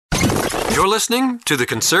You're listening to The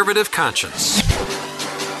Conservative Conscience.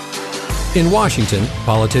 In Washington,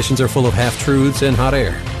 politicians are full of half-truths and hot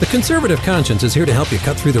air. The Conservative Conscience is here to help you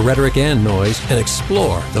cut through the rhetoric and noise and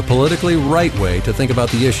explore the politically right way to think about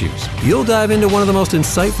the issues. You'll dive into one of the most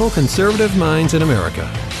insightful conservative minds in America.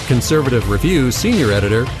 Conservative Review's senior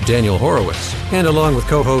editor, Daniel Horowitz. And along with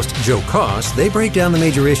co-host Joe Koss, they break down the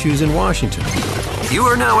major issues in Washington. You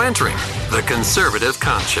are now entering The Conservative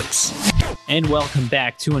Conscience. And welcome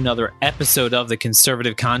back to another episode of The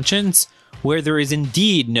Conservative Conscience, where there is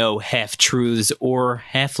indeed no half-truths or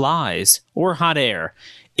half-lies or hot air.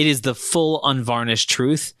 It is the full, unvarnished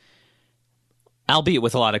truth, albeit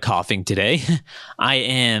with a lot of coughing today. I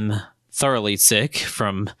am thoroughly sick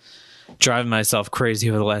from driving myself crazy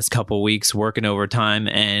over the last couple of weeks, working overtime,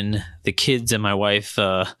 and the kids and my wife,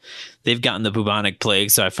 they've gotten the bubonic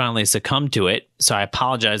plague, so I finally succumbed to it. So I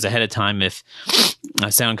apologize ahead of time if I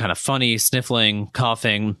sound kind of funny, sniffling,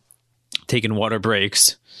 coughing, taking water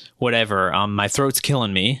breaks, whatever. My throat's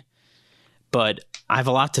killing me, but I have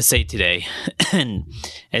a lot to say today. And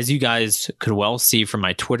as you guys could well see from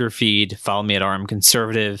my Twitter feed, follow me at RM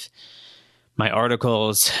Conservative, my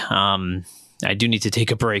articles, I do need to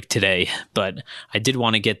take a break today, but I did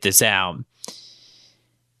want to get this out.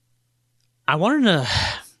 I wanted to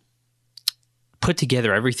put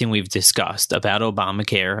together everything we've discussed about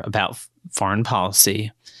Obamacare, about foreign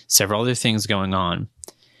policy, several other things going on,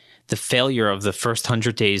 the failure of the first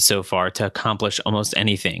 100 days so far to accomplish almost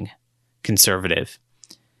anything conservative,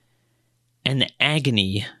 and the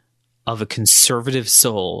agony of a conservative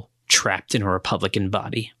soul trapped in a Republican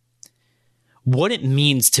body. What it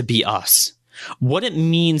means to be us. What it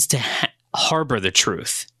means to harbor the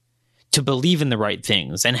truth, to believe in the right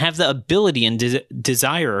things, and have the ability and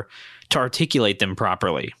desire to articulate them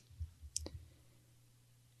properly.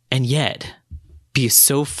 And yet, be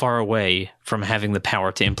so far away from having the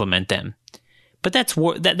power to implement them. But that's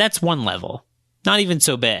one level. Not even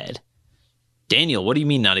so bad. Daniel, what do you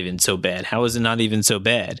mean not even so bad? How is it not even so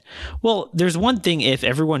bad? Well, there's one thing if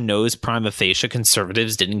everyone knows prima facie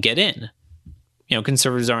conservatives didn't get in. You know,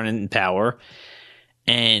 conservatives aren't in power,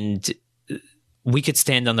 and we could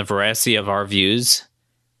stand on the veracity of our views,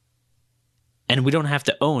 and we don't have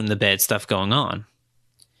to own the bad stuff going on.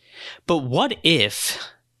 But what if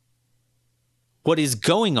what is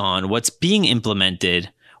going on, what's being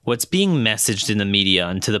implemented, what's being messaged in the media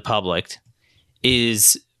and to the public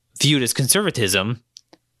is viewed as conservatism,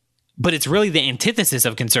 but it's really the antithesis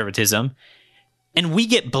of conservatism, and we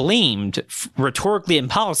get blamed rhetorically and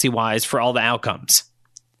policy-wise for all the outcomes?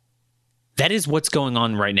 That is what's going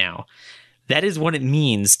on right now. That is what it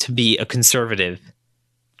means to be a conservative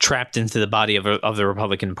trapped into the body of the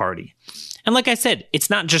Republican Party. And like I said, it's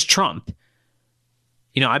not just Trump.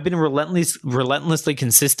 You know, I've been relentlessly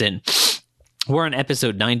consistent. We're on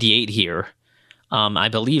episode 98 here. I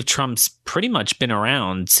believe Trump's pretty much been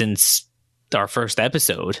around since our first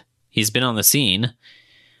episode. He's been on the scene.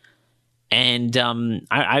 And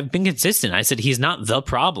I've been consistent. I said he's not the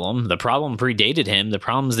problem. The problem predated him. The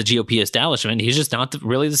problem is the GOP establishment. He's just not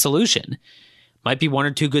really the solution. Might be one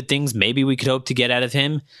or two good things maybe we could hope to get out of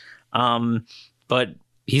him. But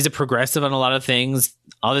he's a progressive on a lot of things.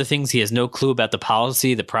 Other things, he has no clue about the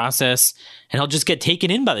policy, the process, and he'll just get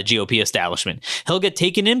taken in by the GOP establishment. He'll get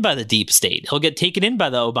taken in by the deep state. He'll get taken in by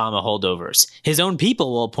the Obama holdovers. His own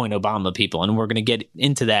people will appoint Obama people, and we're going to get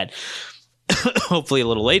into that hopefully a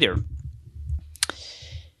little later.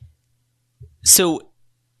 So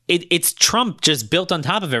it's Trump just built on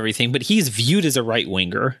top of everything, but he's viewed as a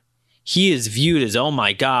right-winger. He is viewed as, oh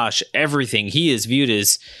my gosh, everything. He is viewed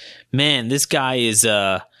as, man, this guy is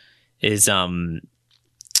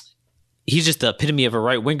he's just the epitome of a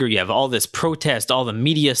right-winger. You have all this protest, all the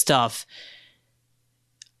media stuff,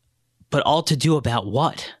 but all to do about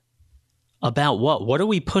what? About what? What are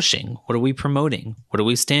we pushing? What are we promoting? What do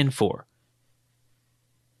we stand for?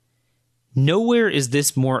 Nowhere is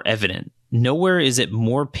this more evident. Nowhere is it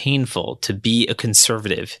more painful to be a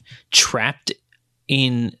conservative trapped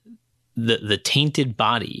in the tainted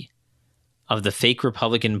body of the fake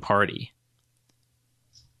Republican Party.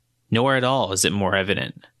 Nowhere at all is it more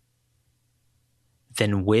evident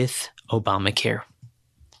than with Obamacare.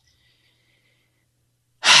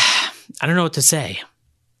 I don't know what to say.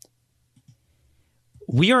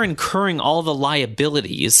 We are incurring all the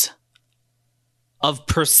liabilities of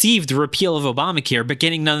perceived repeal of Obamacare, but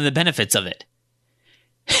getting none of the benefits of it.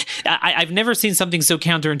 I've never seen something so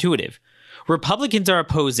counterintuitive. Republicans are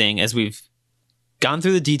opposing, as we've gone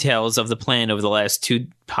through the details of the plan over the last two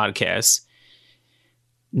podcasts,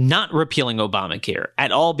 not repealing Obamacare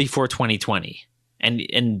at all before 2020,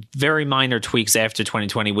 and very minor tweaks after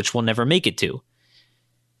 2020, which we'll never make it to.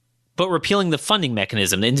 but repealing the funding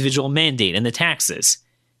mechanism, the individual mandate, and the taxes.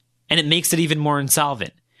 And it makes it even more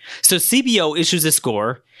insolvent. So CBO issues a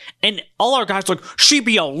score, and all our guys are like,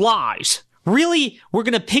 CBO lies. Really? We're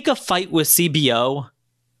going to pick a fight with CBO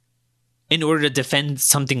in order to defend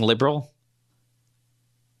something liberal?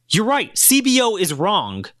 You're right. CBO is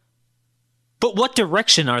wrong. But what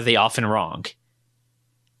direction are they often wrong?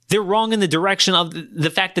 They're wrong in the direction of the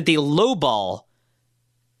fact that they lowball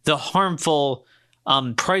the harmful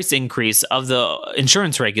price increase of the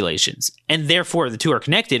insurance regulations. And therefore, the two are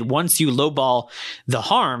connected. Once you lowball the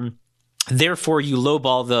harm, therefore you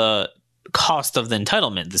lowball the cost of the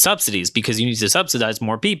entitlement, the subsidies, because you need to subsidize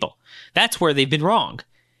more people. That's where they've been wrong.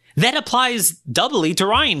 That applies doubly to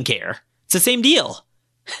Ryan Care. It's the same deal.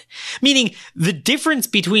 Meaning the difference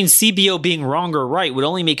between CBO being wrong or right would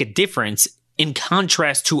only make a difference in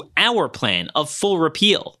contrast to our plan of full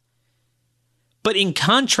repeal. But in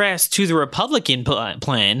contrast to the Republican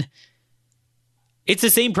plan, it's the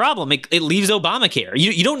same problem. It leaves Obamacare.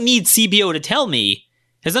 You don't need CBO to tell me.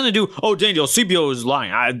 It has nothing to do, oh, Daniel, CBO is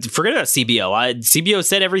lying. Forget about CBO. CBO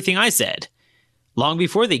said everything I said long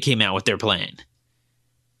before they came out with their plan.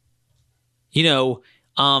 You know,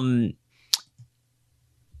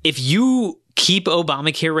 if you keep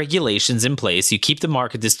Obamacare regulations in place, you keep the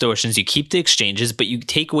market distortions, you keep the exchanges, but you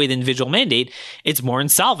take away the individual mandate, it's more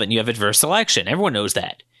insolvent. You have adverse selection. Everyone knows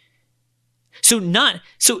that. So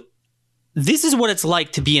this is what it's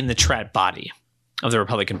like to be in the trap body of the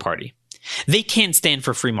Republican Party. They can't stand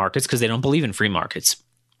for free markets because they don't believe in free markets.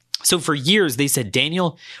 So for years, they said,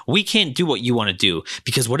 Daniel, we can't do what you want to do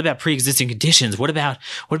because what about pre-existing conditions? What about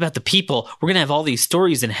the people? We're going to have all these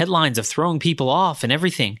stories and headlines of throwing people off and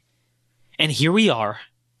everything. And here we are.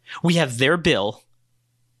 We have their bill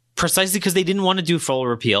precisely because they didn't want to do full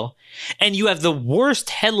repeal. And you have the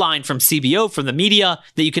worst headline from CBO, from the media,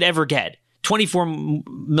 that you could ever get. 24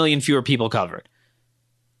 million fewer people covered.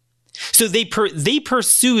 So they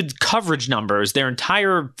pursued coverage numbers their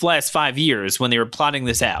entire last 5 years when they were plotting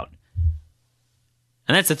this out.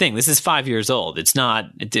 And that's the thing. This is 5 years old.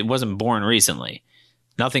 It wasn't born recently.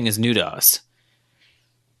 Nothing is new to us.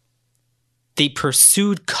 They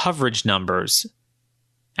pursued coverage numbers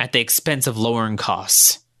at the expense of lowering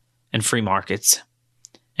costs and free markets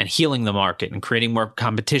and healing the market and creating more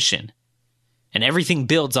competition. And everything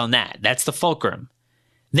builds on that. That's the fulcrum.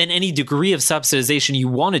 Then any degree of subsidization you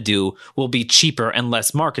want to do will be cheaper and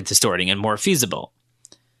less market distorting and more feasible.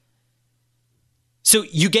 So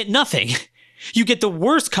you get nothing. You get the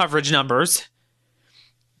worst coverage numbers.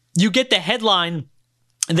 You get the headline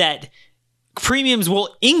that premiums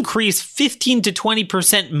will increase 15 to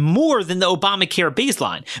 20% more than the Obamacare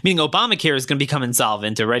baseline, meaning Obamacare is going to become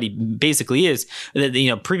insolvent. Already basically is.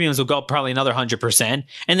 Premiums will go up probably another 100%.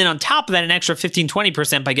 And then on top of that, an extra 15,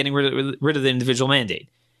 20% by getting rid of the individual mandate.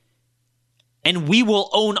 And we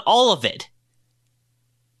will own all of it.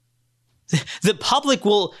 The public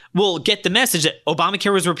will get the message that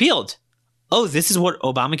Obamacare was repealed. Oh, this is what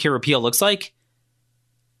Obamacare repeal looks like?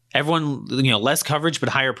 Everyone, less coverage but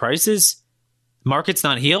higher prices? Market's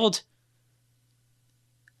not healed?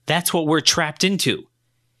 That's what we're trapped into.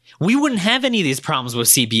 We wouldn't have any of these problems with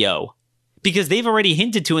CBO because they've already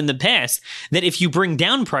hinted to in the past that if you bring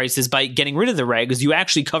down prices by getting rid of the regs, you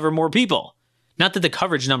actually cover more people. Not that the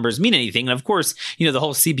coverage numbers mean anything. And of course, the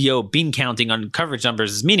whole CBO bean counting on coverage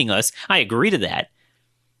numbers is meaningless. I agree to that.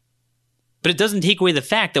 But it doesn't take away the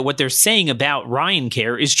fact that what they're saying about Ryan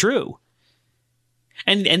Care is true.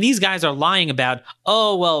 And these guys are lying about,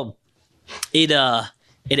 oh, well, it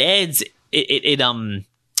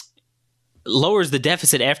lowers the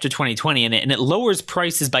deficit after 2020 and it lowers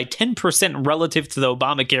prices by 10% relative to the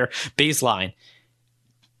Obamacare baseline.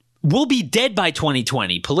 We'll be dead by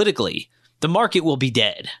 2020 politically. The market will be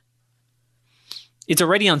dead. It's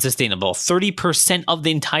already unsustainable. 30% of the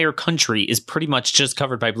entire country is pretty much just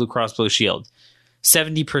covered by Blue Cross Blue Shield.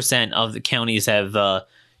 70% of the counties have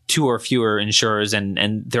 2 or fewer insurers,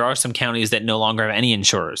 and there are some counties that no longer have any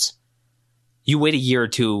insurers. You wait a year or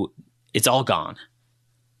two, it's all gone.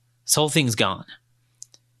 This whole thing's gone.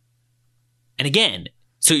 And again,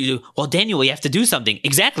 Daniel, you have to do something.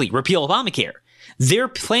 Exactly, repeal Obamacare. Their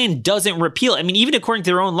plan doesn't repeal. I mean, even according to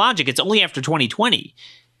their own logic, it's only after 2020.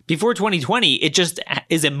 Before 2020, it just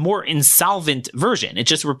is a more insolvent version. It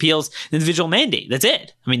just repeals the individual mandate. That's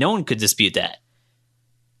it. I mean, no one could dispute that.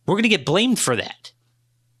 We're going to get blamed for that.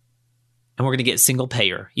 And we're going to get single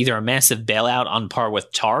payer, either a massive bailout on par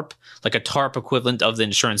with TARP, like a TARP equivalent of the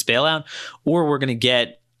insurance bailout, or we're going to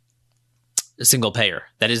get a single payer.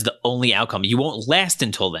 That is the only outcome. You won't last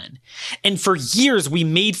until then. And for years, we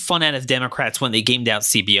made fun out of Democrats when they gamed out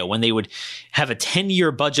CBO, when they would have a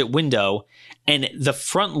 10-year budget window And the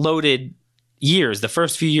front-loaded years, the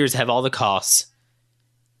first few years have all the costs.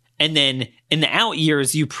 And then in the out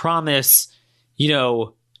years, you promise,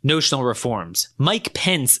 notional reforms. Mike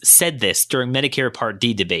Pence said this during Medicare Part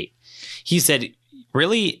D debate. He said,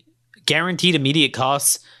 really? Guaranteed immediate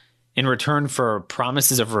costs in return for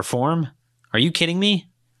promises of reform? Are you kidding me?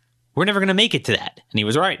 We're never going to make it to that. And he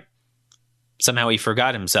was right. Somehow he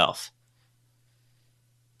forgot himself.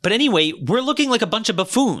 But anyway, we're looking like a bunch of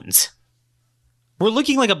buffoons. We're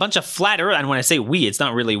looking like a bunch of flat earth. And when I say we, it's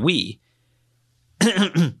not really we.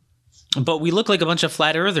 But we look like a bunch of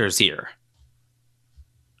flat earthers here.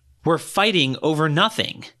 We're fighting over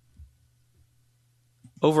nothing.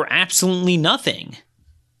 Over absolutely nothing.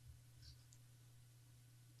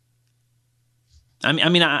 I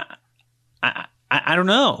don't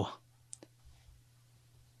know.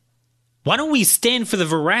 Why don't we stand for the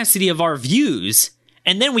veracity of our views,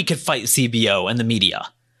 and then we could fight CBO and the media?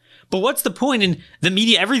 But what's the point in the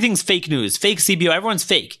media? Everything's fake news, fake CBO, everyone's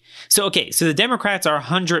fake. So the Democrats are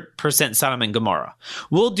 100% Sodom and Gomorrah.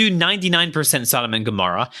 We'll do 99% Sodom and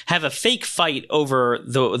Gomorrah, have a fake fight over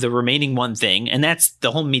the remaining one thing, and that's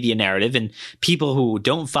the whole media narrative. And people who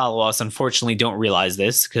don't follow us, unfortunately, don't realize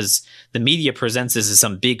this, because the media presents this as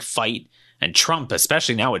some big fight. And Trump,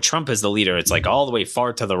 especially now with Trump as the leader, it's like all the way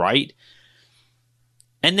far to the right.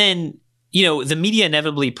 And then, the media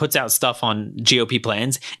inevitably puts out stuff on GOP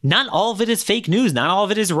plans. Not all of it is fake news. Not all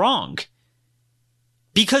of it is wrong.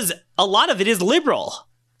 Because a lot of it is liberal.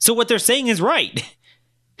 So what they're saying is right.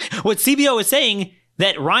 What CBO is saying,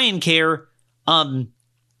 that RyanCare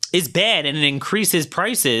is bad and it increases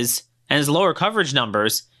prices and has lower coverage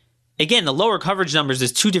numbers. Again, the lower coverage numbers,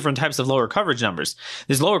 there's two different types of lower coverage numbers.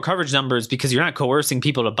 There's lower coverage numbers because you're not coercing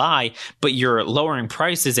people to buy, but you're lowering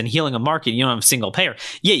prices and healing a market. You don't have single payer.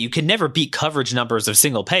 Yeah, you can never beat coverage numbers of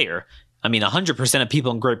single payer. 100% of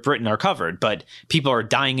people in Great Britain are covered, but people are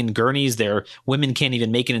dying in gurneys. Their women can't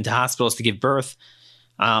even make it into hospitals to give birth.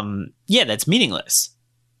 That's meaningless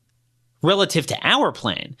relative to our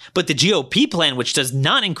plan. But the GOP plan, which does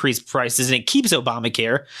not increase prices and it keeps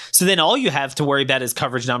Obamacare, so then all you have to worry about is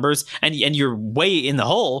coverage numbers, and you're way in the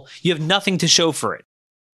hole. You have nothing to show for it.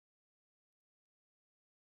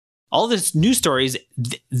 All this news stories,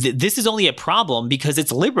 this is only a problem because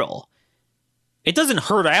it's liberal. It doesn't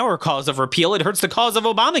hurt our cause of repeal. It hurts the cause of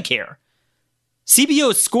Obamacare.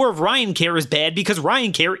 CBO's score of RyanCare is bad because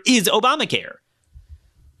RyanCare is Obamacare.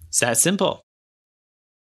 It's that simple.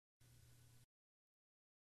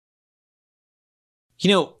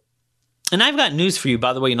 And I've got news for you,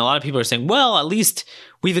 by the way. A lot of people are saying, well, at least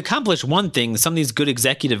we've accomplished one thing. Some of these good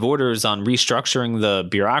executive orders on restructuring the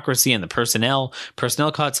bureaucracy and the personnel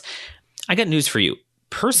cuts. I got news for you.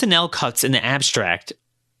 Personnel cuts in the abstract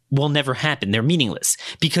will never happen. They're meaningless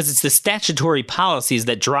because it's the statutory policies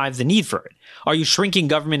that drive the need for it. Are you shrinking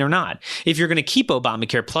government or not? If you're going to keep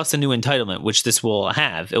Obamacare plus a new entitlement, which this will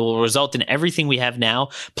have, it will result in everything we have now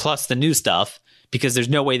plus the new stuff, because there's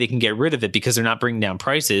no way they can get rid of it because they're not bringing down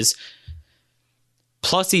prices,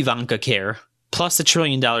 plus Ivanka Care, plus the $1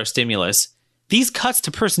 trillion stimulus. These cuts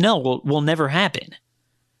to personnel will never happen.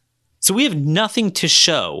 So we have nothing to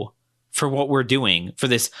show for what we're doing for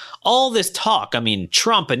this, all this talk.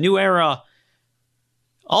 Trump, a new era,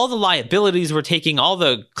 all the liabilities we're taking, all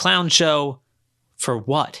the clown show, for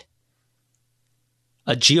what?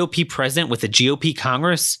 A GOP president with a GOP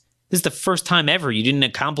Congress? This is the first time ever you didn't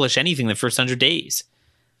accomplish anything the first 100 days.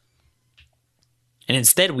 And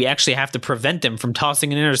instead, we actually have to prevent them from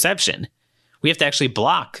tossing an interception. We have to actually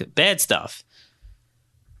block bad stuff.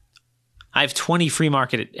 I have 20 free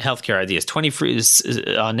market healthcare ideas, 20 free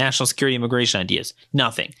national security immigration ideas.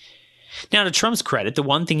 Nothing. Now, to Trump's credit, the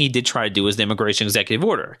one thing he did try to do was the immigration executive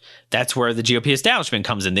order. That's where the GOP establishment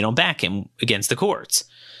comes in. They don't back him against the courts.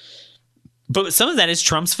 But some of that is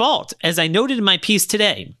Trump's fault. As I noted in my piece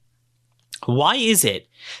today, why is it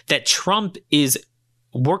that Trump is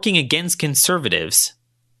working against conservatives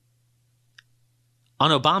on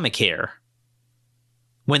Obamacare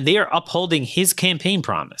when they are upholding his campaign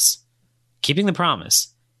promise, keeping the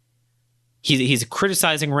promise? He's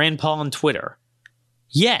criticizing Rand Paul on Twitter.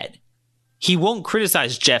 Yet, he won't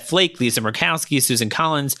criticize Jeff Flake, Lisa Murkowski, Susan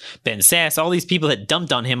Collins, Ben Sasse, all these people that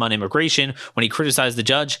dumped on him on immigration when he criticized the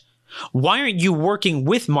judge. Why aren't you working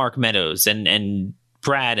with Mark Meadows and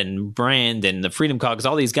Brad and Brand and the Freedom Caucus,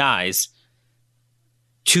 all these guys,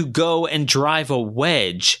 to go and drive a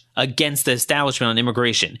wedge against the establishment on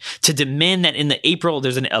immigration, to demand that in the April,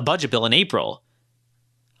 there's a budget bill in April.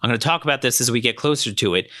 I'm going to talk about this as we get closer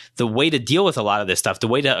to it. The way to deal with a lot of this stuff, the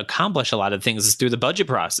way to accomplish a lot of things is through the budget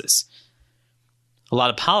process. A lot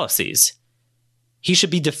of policies. He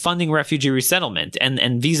should be defunding refugee resettlement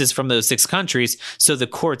and visas from those 6 countries, so the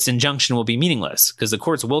court's injunction will be meaningless, because the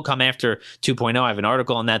courts will come after 2.0. I have an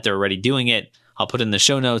article on that. They're already doing it. I'll put it in the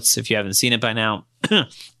show notes if you haven't seen it by now.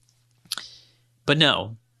 But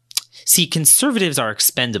no. See, conservatives are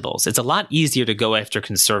expendables. It's a lot easier to go after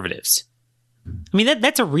conservatives. I mean,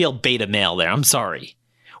 that's a real beta male there. I'm sorry.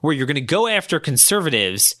 Where you're going to go after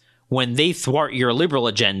conservatives when they thwart your liberal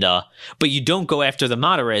agenda, but you don't go after the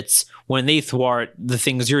moderates when they thwart the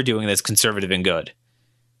things you're doing that's conservative and good.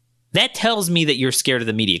 That tells me that you're scared of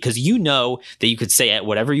the media, because you know that you could say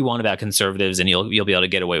whatever you want about conservatives and you'll be able to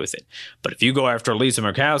get away with it. But if you go after Lisa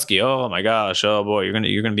Murkowski, oh my gosh, oh boy,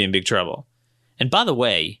 you're gonna be in big trouble. And by the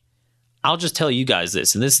way, I'll just tell you guys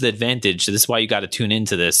this, and this is the advantage. This is why you got to tune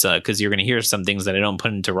into this, because you're going to hear some things that I don't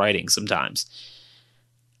put into writing sometimes.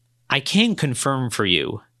 I can confirm for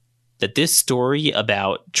you that this story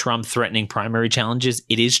about Trump threatening primary challenges,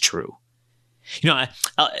 it is true. You know,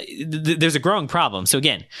 there's a growing problem. So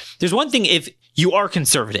again, there's one thing if you are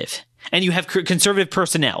conservative and you have conservative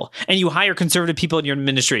personnel and you hire conservative people in your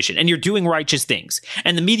administration and you're doing righteous things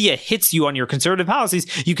and the media hits you on your conservative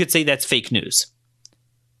policies, you could say that's fake news.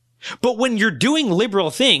 But when you're doing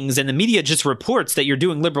liberal things and the media just reports that you're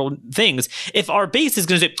doing liberal things, if our base is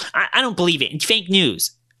going to say, I don't believe it, it's fake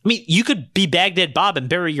news. I mean, you could be Baghdad Bob and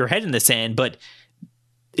bury your head in the sand, but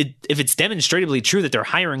if it's demonstratively true that they're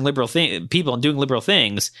hiring liberal people and doing liberal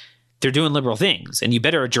things, they're doing liberal things, and you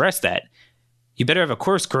better address that. You better have a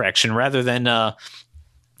course correction rather than,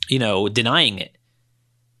 denying it.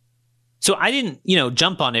 So I didn't,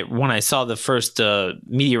 jump on it when I saw the first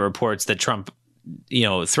media reports that Trump,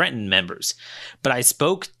 threatened members, but I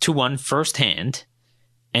spoke to one firsthand,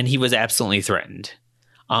 and he was absolutely threatened.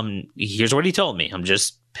 Here's what he told me. I'm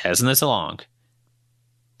just passing this along.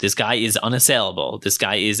 This guy is unassailable. This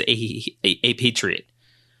guy is a patriot.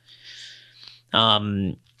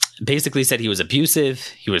 Basically said he was abusive.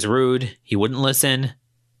 He was rude. He wouldn't listen.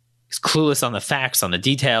 He's clueless on the facts, on the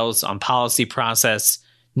details, on policy process,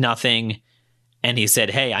 nothing. And he said,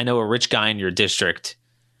 hey, I know a rich guy in your district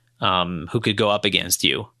who could go up against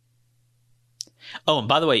you. Oh, and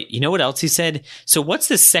by the way, you know what else he said? So what's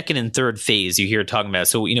the second and third phase you hear talking about?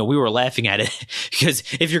 So, we were laughing at it because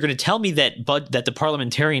if you're going to tell me that the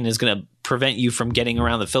parliamentarian is going to prevent you from getting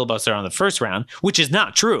around the filibuster on the first round, which is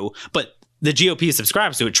not true, but the GOP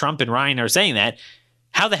subscribes to it, Trump and Ryan are saying that,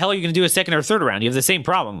 how the hell are you going to do a second or third round? You have the same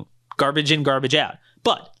problem. Garbage in, garbage out.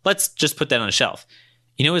 But let's just put that on a shelf.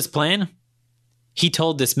 You know his plan? He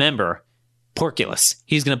told this member, Porculus.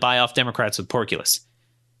 He's going to buy off Democrats with Porculus.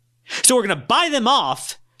 So we're going to buy them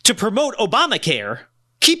off to promote Obamacare,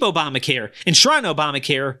 keep Obamacare, enshrine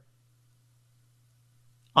Obamacare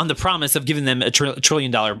on the promise of giving them a $1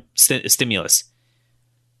 trillion stimulus.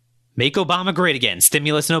 Make Obama great again,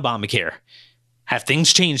 stimulus and Obamacare. Have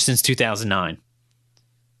things changed since 2009?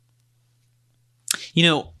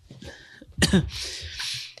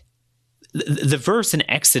 The verse in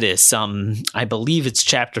Exodus, I believe it's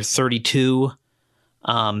chapter 32,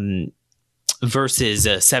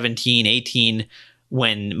 verses 17, 18,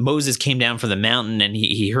 when Moses came down from the mountain and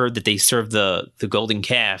he heard that they served the golden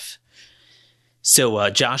calf. So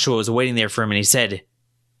Joshua was waiting there for him and he said,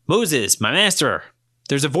 Moses, my master,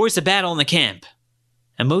 there's a voice of battle in the camp.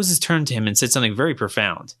 And Moses turned to him and said something very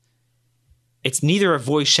profound. It's neither a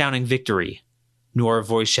voice shouting victory nor a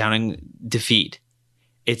voice shouting defeat.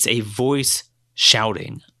 It's a voice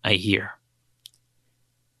shouting, I hear.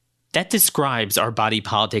 That describes our body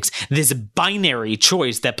politics, this binary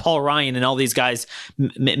choice that Paul Ryan and all these guys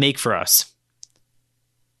make for us.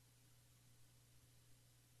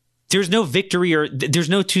 There's no victory or there's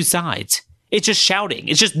no two sides. It's just shouting.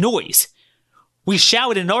 It's just noise. We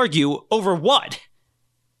shout and argue over what?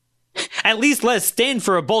 At least let's stand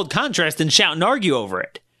for a bold contrast and shout and argue over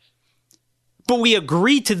it. But we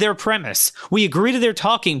agree to their premise. We agree to their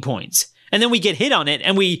talking points. And then we get hit on it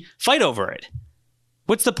and we fight over it.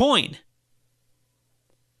 What's the point?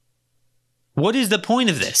 What is the point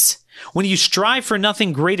of this? When you strive for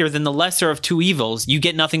nothing greater than the lesser of two evils, you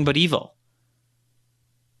get nothing but evil.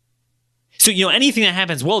 So, anything that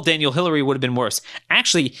happens, well, Daniel, Hillary would have been worse.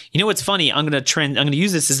 Actually, what's funny? I'm going to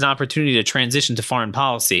use this as an opportunity to transition to foreign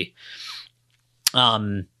policy.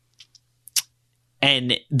 And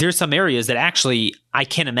there's some areas that actually I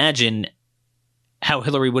can't imagine how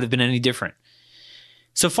Hillary would have been any different.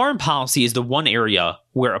 So foreign policy is the one area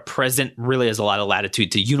where a president really has a lot of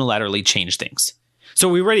latitude to unilaterally change things. So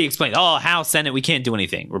we already explained, House, Senate, we can't do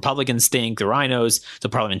anything. Republicans stink, the rhinos, the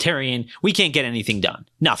parliamentarian, we can't get anything done.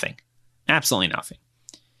 Nothing. Absolutely nothing.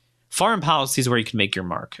 Foreign policy is where you can make your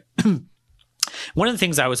mark. One of the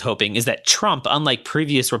things I was hoping is that Trump, unlike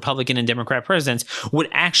previous Republican and Democrat presidents, would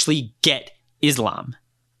actually get Islam.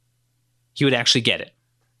 He would actually get it.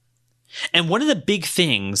 And one of the big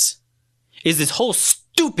things is this whole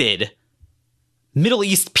stupid Middle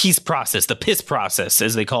East peace process, the PIS process,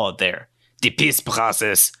 as they call it there. The PIS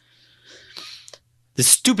process. The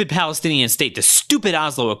stupid Palestinian state, the stupid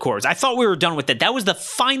Oslo Accords. I thought we were done with that. That was the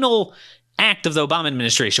final act of the Obama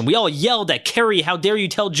administration. We all yelled at Kerry, how dare you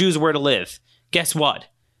tell Jews where to live? Guess what?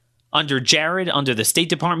 Under Jared, under the State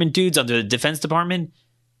Department dudes, under the Defense Department,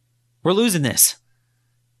 we're losing this.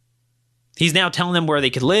 He's now telling them where they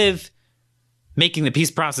could live, making the peace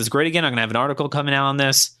process great again. I'm going to have an article coming out on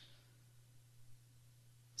this.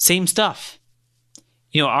 Same stuff.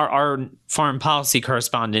 You know, our foreign policy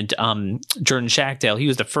correspondent, Jordan Schachtel, he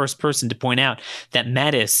was the first person to point out that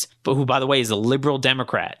Mattis, who, by the way, is a liberal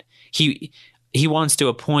Democrat, he wants to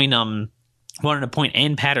wanted to appoint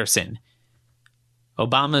Ann Patterson,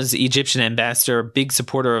 Obama's Egyptian ambassador, big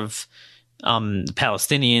supporter of the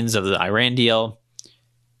Palestinians, of the Iran deal,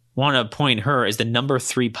 want to appoint her as the number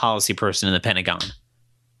 3 policy person in the Pentagon.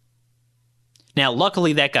 Now,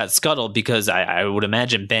 luckily, that got scuttled because I would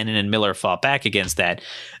imagine Bannon and Miller fought back against that.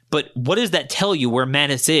 But what does that tell you where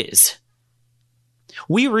Mattis is?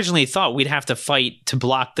 We originally thought we'd have to fight to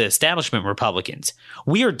block the establishment Republicans.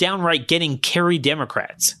 We are downright getting Kerry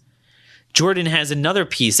Democrats. Jordan has another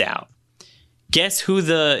piece out. Guess who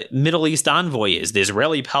the Middle East envoy is, the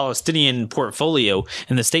Israeli-Palestinian portfolio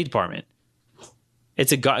in the State Department?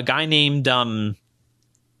 It's a guy named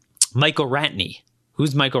Michael Ratney.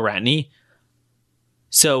 Who's Michael Ratney?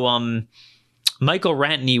 So, Michael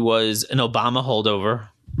Ratney was an Obama holdover.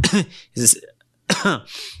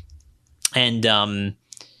 And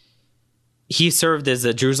he served as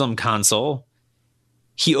a Jerusalem consul.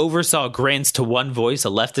 He oversaw grants to One Voice, a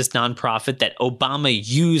leftist nonprofit that Obama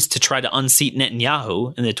used to try to unseat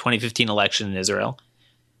Netanyahu in the 2015 election in Israel.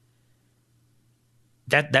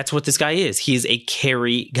 That's what this guy is. He's a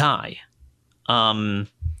Kerry guy. I'm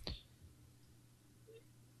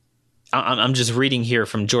just reading here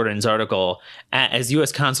from Jordan's article. As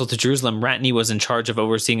U.S. consul to Jerusalem, Ratney was in charge of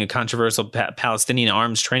overseeing a controversial Palestinian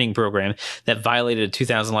arms training program that violated a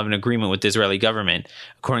 2011 agreement with the Israeli government,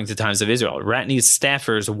 according to Times of Israel. Ratney's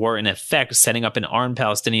staffers were, in effect, setting up an armed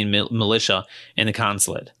Palestinian militia in the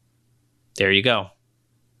consulate. There you go.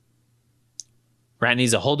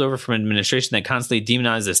 Ratney's a holdover from an administration that constantly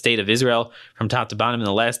demonized the state of Israel from top to bottom. In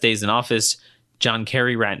the last days in office, John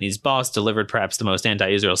Kerry, Ratney's boss, delivered perhaps the most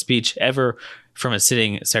anti-Israel speech ever from a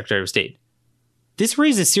sitting Secretary of State. This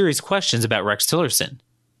raises serious questions about Rex Tillerson.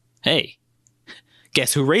 Hey,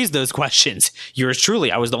 guess who raised those questions? Yours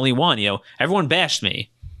truly. I was the only one. Everyone bashed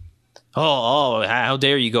me. Oh, how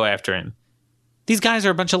dare you go after him? These guys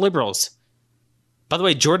are a bunch of liberals. By the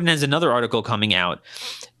way, Jordan has another article coming out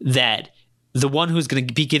that the one who's going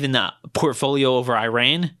to be given the portfolio over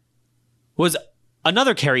Iran was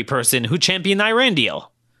another Kerry person who championed the Iran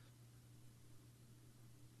deal.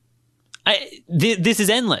 This is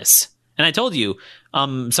endless. And I told you,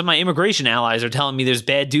 some of my immigration allies are telling me there's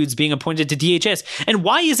bad dudes being appointed to DHS. And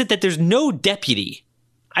why is it that there's no deputy?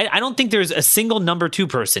 I don't think there's a single number 2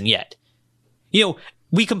 person yet.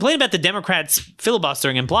 We complain about the Democrats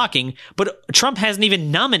filibustering and blocking, but Trump hasn't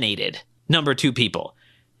even nominated number 2 people.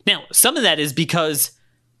 Now, some of that is because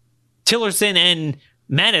Tillerson and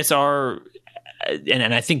Mattis are,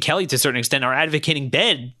 and I think Kelly to a certain extent, are advocating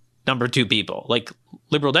bad number 2 people, like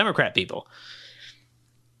liberal Democrat people.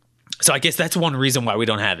 So I guess that's one reason why we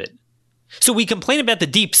don't have it. So we complain about the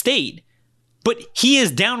deep state, but he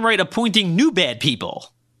is downright appointing new bad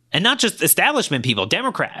people, and not just establishment people,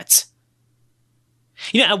 Democrats.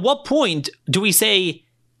 At what point do we say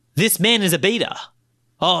this man is a beta?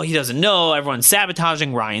 Oh, he doesn't know. Everyone's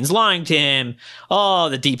sabotaging. Ryan's lying to him. Oh,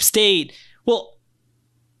 the deep state. Well,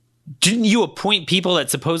 didn't you appoint people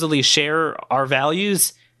that supposedly share our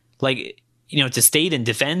values? To state and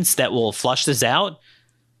defense that will flush this out?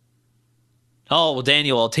 Oh, well,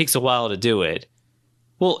 Daniel, it takes a while to do it.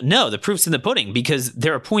 Well, no, the proof's in the pudding because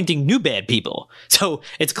they're appointing new bad people. So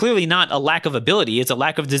it's clearly not a lack of ability. It's a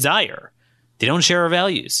lack of desire. They don't share our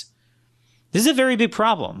values. This is a very big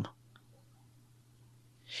problem.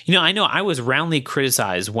 I know I was roundly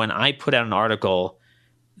criticized when I put out an article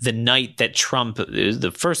the night that Trump, it was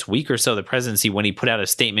the first week or so of the presidency, when he put out a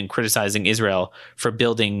statement criticizing Israel for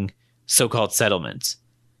building so-called settlements.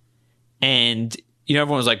 And,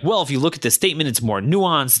 everyone was like, well, if you look at the statement, it's more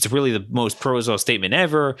nuanced. It's really the most pro-Israel statement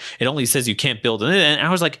ever. It only says you can't build. And I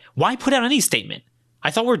was like, why put out any statement?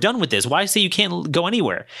 I thought we're done with this. Why say you can't go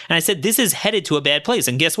anywhere? And I said, this is headed to a bad place.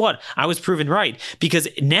 And guess what? I was proven right, because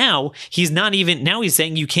now he's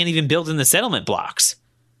saying you can't even build in the settlement blocks,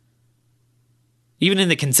 even in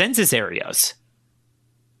the consensus areas.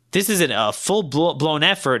 This is a full-blown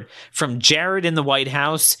effort from Jared in the White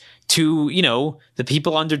House to, the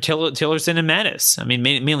people under Tillerson and Mattis. I mean,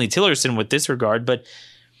 mainly Tillerson with this regard, but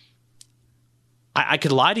I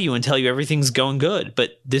could lie to you and tell you everything's going good,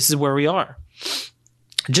 but this is where we are.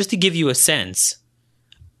 Just to give you a sense,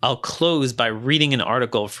 I'll close by reading an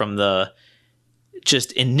article from the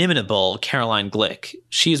just inimitable Caroline Glick.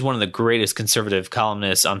 She is one of the greatest conservative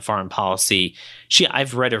columnists on foreign policy.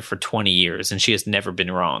 I've read her for 20 years, and she has never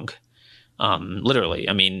been wrong. Literally.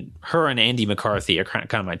 I mean, her and Andy McCarthy are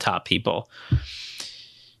kind of my top people.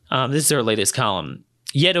 This is her latest column.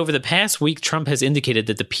 Yet over the past week, Trump has indicated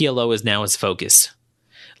that the PLO is now his focus.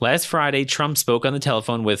 Last Friday, Trump spoke on the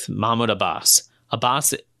telephone with Mahmoud Abbas.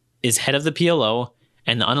 Abbas is head of the PLO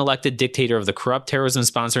and the unelected dictator of the corrupt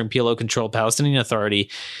terrorism-sponsoring PLO-controlled Palestinian Authority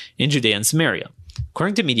in Judea and Samaria.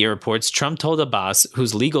 According to media reports, Trump told Abbas,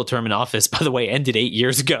 whose legal term in office, by the way, ended 8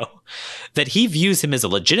 years ago, that he views him as a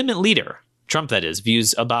legitimate leader. Trump, that is,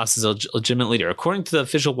 views Abbas as a legitimate leader. According to the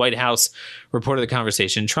official White House report of the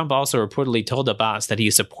conversation, Trump also reportedly told Abbas that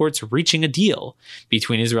he supports reaching a deal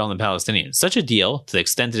between Israel and the Palestinians. Such a deal, to the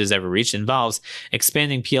extent it is ever reached, involves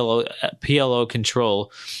expanding PLO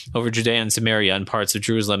control over Judea and Samaria and parts of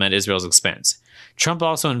Jerusalem at Israel's expense. Trump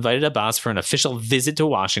also invited Abbas for an official visit to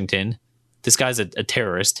Washington. This guy's a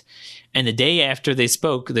terrorist. And the day after they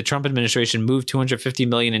spoke, the Trump administration moved $250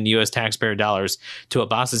 million in U.S. taxpayer dollars to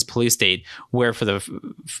Abbas's police state, where for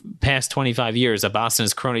the past 25 years, Abbas and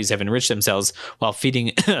his cronies have enriched themselves while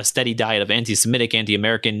feeding a steady diet of anti-Semitic,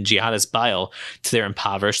 anti-American, jihadist bile to their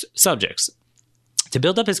impoverished subjects. To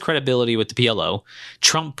build up his credibility with the PLO,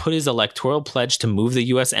 Trump put his electoral pledge to move the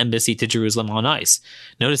U.S. embassy to Jerusalem on ice.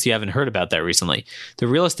 Notice you haven't heard about that recently. The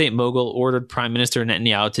real estate mogul ordered Prime Minister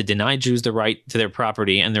Netanyahu to deny Jews the right to their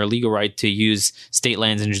property and their legal right to use state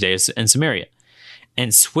lands in Judea and Samaria.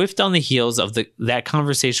 And swift on the heels of that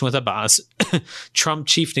conversation with Abbas, Trump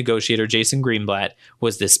chief negotiator Jason Greenblatt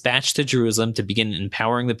was dispatched to Jerusalem to begin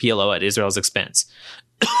empowering the PLO at Israel's expense.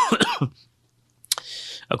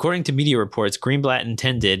 According to media reports, Greenblatt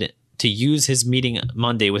intended to use his meeting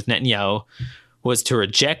Monday with Netanyahu was to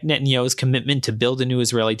reject Netanyahu's commitment to build a new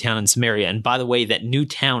Israeli town in Samaria. And by the way, that new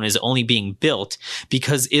town is only being built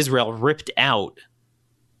because Israel ripped out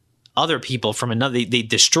other people from they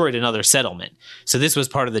destroyed another settlement. So this was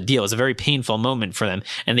part of the deal. It was a very painful moment for them,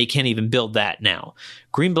 and they can't even build that now.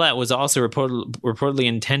 Greenblatt was also reportedly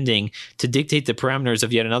intending to dictate the parameters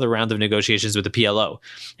of yet another round of negotiations with the PLO.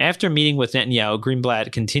 After meeting with Netanyahu,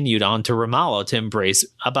 Greenblatt continued on to Ramallah to embrace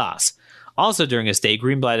Abbas. Also during his stay,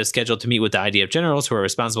 Greenblatt is scheduled to meet with the IDF generals who are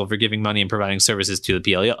responsible for giving money and providing services to the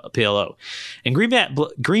PLO. And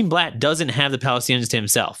Greenblatt doesn't have the Palestinians to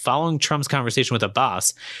himself. Following Trump's conversation with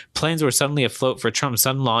Abbas, plans were suddenly afloat for Trump's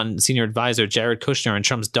son-in-law and senior advisor Jared Kushner and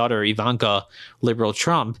Trump's daughter Ivanka, liberal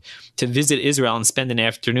Trump, to visit Israel and spend an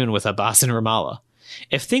afternoon with Abbas in Ramallah.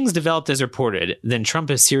 If things developed as reported, then Trump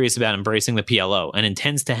is serious about embracing the PLO and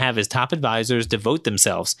intends to have his top advisors devote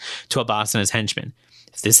themselves to Abbas and his henchmen.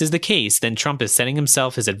 If this is the case, then Trump is setting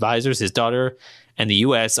himself, his advisors, his daughter, and the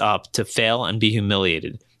U.S. up to fail and be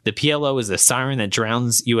humiliated. The PLO is the siren that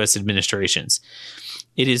drowns U.S. administrations.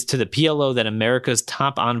 It is to the PLO that America's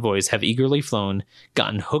top envoys have eagerly flown,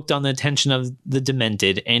 gotten hooked on the attention of the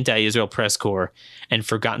demented anti-Israel press corps, and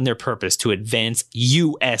forgotten their purpose to advance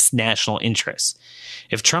U.S. national interests.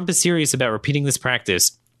 If Trump is serious about repeating this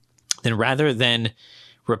practice, then rather than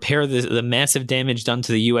repair the massive damage done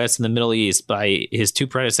to the U.S. and the Middle East by his two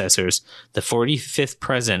predecessors, the 45th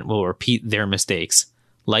president will repeat their mistakes.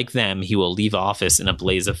 Like them, he will leave office in a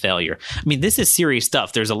blaze of failure. I mean, this is serious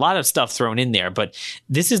stuff. There's a lot of stuff thrown in there, but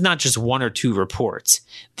this is not just one or two reports.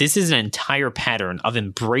 This is an entire pattern of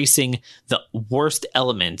embracing the worst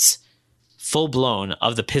elements, full-blown,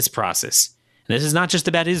 of the peace process. And this is not just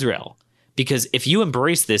about Israel, because if you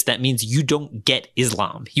embrace this, that means you don't get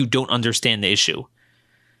Islam. You don't understand the issue.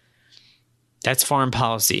 That's foreign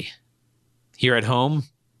policy. Here at home,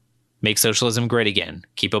 make socialism great again.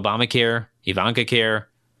 Keep Obamacare, Ivanka Care,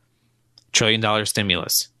 $1 trillion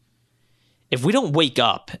stimulus. If we don't wake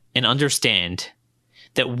up and understand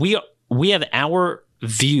that we have our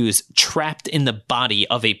views trapped in the body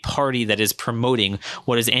of a party that is promoting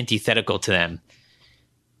what is antithetical to them,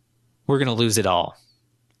 we're going to lose it all.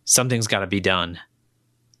 Something's got to be done.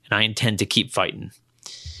 And I intend to keep fighting.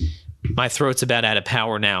 My throat's about out of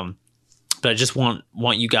power now. But I just want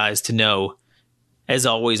you guys to know, As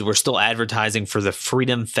always, we're still advertising for the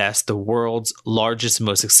Freedom Fest, the world's largest and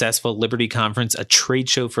most successful liberty conference, a trade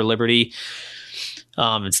show for liberty.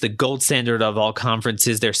 It's the gold standard of all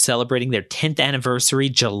conferences. They're celebrating their 10th anniversary,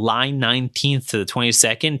 July 19th to the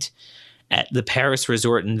 22nd at the Paris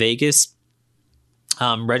Resort in Vegas.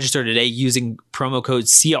 Register today using promo code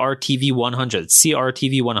CRTV100.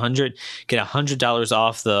 CRTV100. Get $100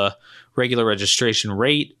 off the regular registration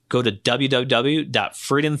rate. Go to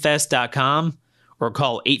www.freedomfest.com or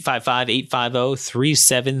call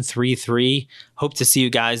 855-850-3733. Hope to see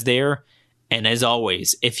you guys there. And as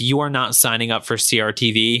always, if you are not signing up for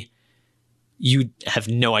CRTV, you have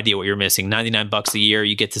no idea what you're missing. $99 a year.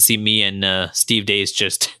 You get to see me and Steve Days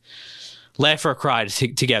just laugh or cry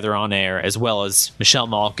together on air, as well as Michelle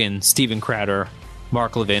Malkin, Steven Crowder,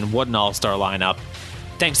 Mark Levin. What an all-star lineup.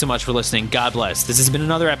 Thanks so much for listening. God bless. This has been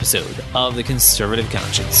another episode of The Conservative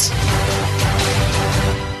Conscience.